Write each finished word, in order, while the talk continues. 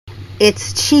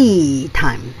It's Chi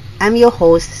time. I'm your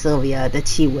host, Sylvia, the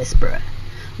Chi Whisperer.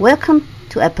 Welcome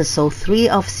to episode 3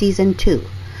 of season 2.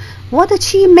 What the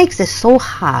Chi makes it so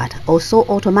hard or so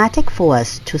automatic for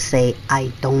us to say,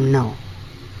 I don't know?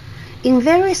 In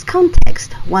various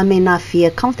contexts, one may not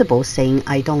feel comfortable saying,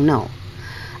 I don't know.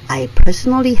 I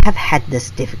personally have had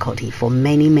this difficulty for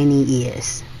many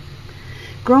years.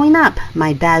 Growing up,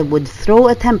 my dad would throw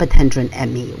a temper tantrum at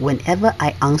me whenever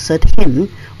I answered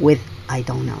him with, I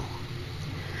don't know.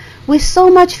 With so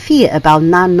much fear about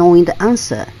not knowing the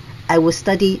answer, I would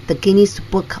study the Guinness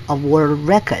Book of World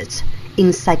Records,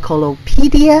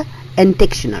 encyclopedia, and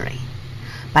dictionary.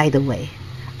 By the way,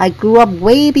 I grew up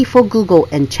way before Google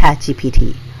and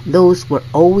ChatGPT. Those were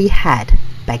all we had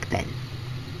back then.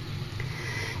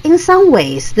 In some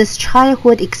ways, this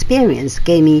childhood experience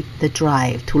gave me the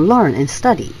drive to learn and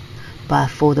study,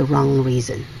 but for the wrong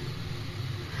reason.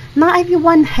 Not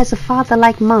everyone has a father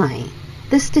like mine.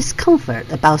 This discomfort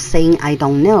about saying I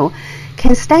don't know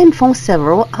can stem from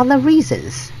several other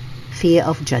reasons: fear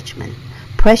of judgment,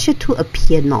 pressure to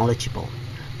appear knowledgeable,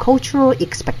 cultural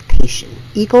expectation,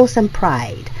 egos and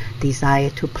pride, desire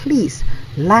to please,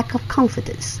 lack of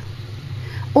confidence.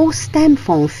 All stem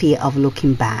from fear of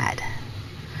looking bad.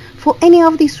 For any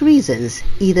of these reasons,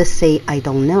 either say I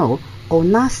don't know or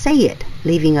not say it,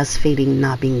 leaving us feeling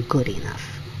not being good enough.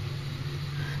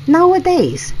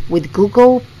 Nowadays, with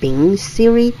Google, Bing,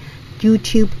 Siri,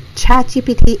 YouTube,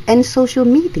 ChatGPT, and social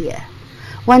media,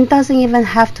 one doesn't even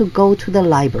have to go to the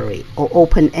library or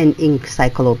open an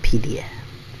encyclopedia.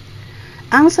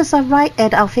 Answers are right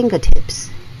at our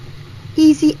fingertips.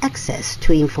 Easy access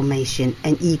to information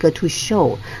and eager to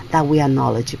show that we are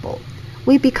knowledgeable.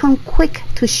 We become quick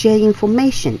to share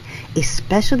information,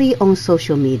 especially on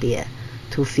social media,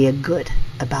 to feel good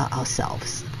about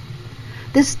ourselves.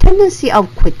 This tendency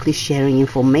of quickly sharing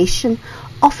information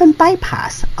often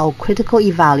bypasses our critical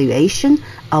evaluation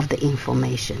of the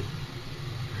information.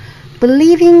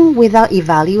 Believing without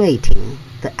evaluating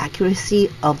the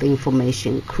accuracy of the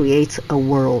information creates a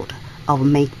world of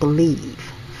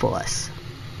make-believe for us.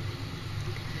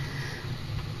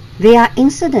 There are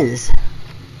incidents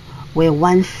where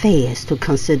one fails to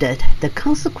consider the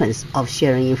consequence of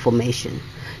sharing information,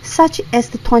 such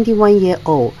as the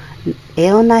 21-year-old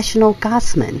Air National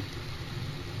Guardsman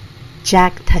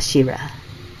Jack Teixeira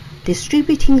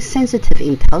distributing sensitive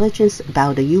intelligence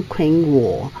about the Ukraine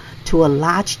war to a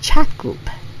large chat group.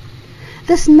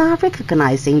 This not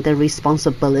recognizing the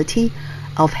responsibility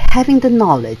of having the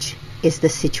knowledge is the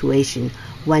situation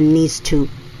one needs to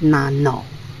not know.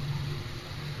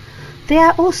 There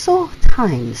are also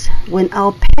times when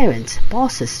our parents,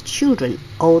 bosses, children,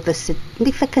 or the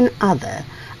significant other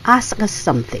ask us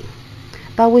something,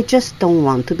 but we just don't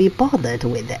want to be bothered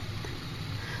with it.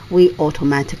 We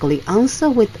automatically answer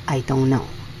with I don't know,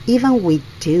 even we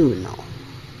do know.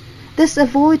 This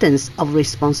avoidance of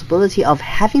responsibility of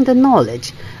having the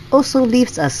knowledge also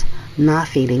leaves us not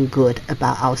feeling good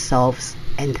about ourselves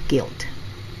and guilt.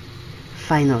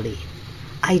 Finally,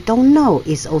 I don't know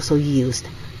is also used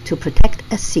to protect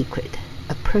a secret,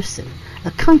 a person,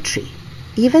 a country.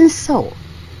 Even so,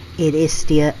 it is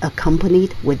still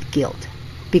accompanied with guilt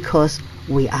because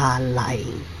we are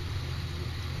lying.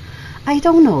 I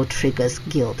don't know triggers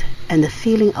guilt and the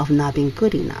feeling of not being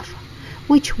good enough,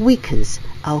 which weakens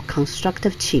our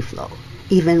constructive chi flow,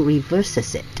 even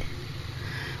reverses it.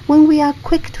 When we are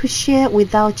quick to share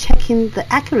without checking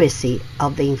the accuracy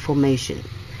of the information,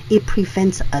 it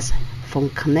prevents us from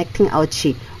connecting our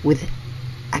chi with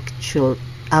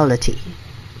actuality.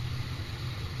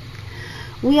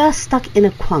 We are stuck in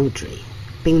a quandary,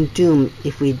 being doomed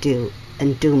if we do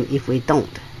and doomed if we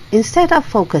don't. Instead of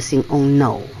focusing on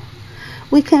no,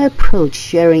 we can approach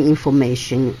sharing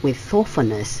information with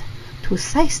thoughtfulness to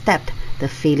sidestep the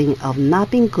feeling of not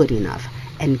being good enough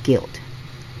and guilt.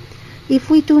 If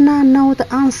we do not know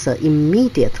the answer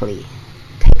immediately,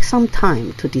 take some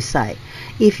time to decide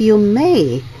if you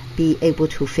may be able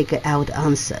to figure out the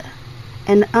answer,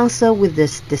 and answer with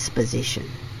this disposition.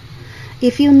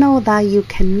 If you know that you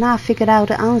cannot figure out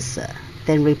the answer,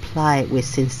 then reply with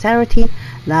sincerity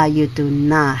that you do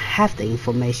not have the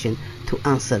information to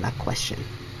answer that question.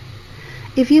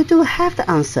 If you do have the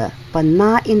answer but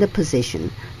not in the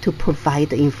position to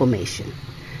provide the information,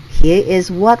 here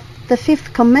is what the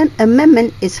Fifth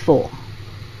Amendment is for.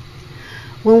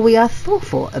 When we are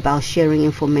thoughtful about sharing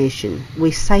information, we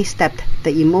sidestep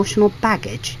the emotional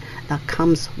baggage that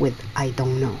comes with I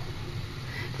don't know.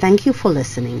 Thank you for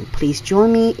listening. Please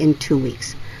join me in 2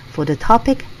 weeks for the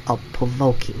topic of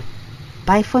provoking.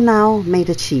 Bye for now. May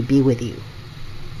the Chi be with you.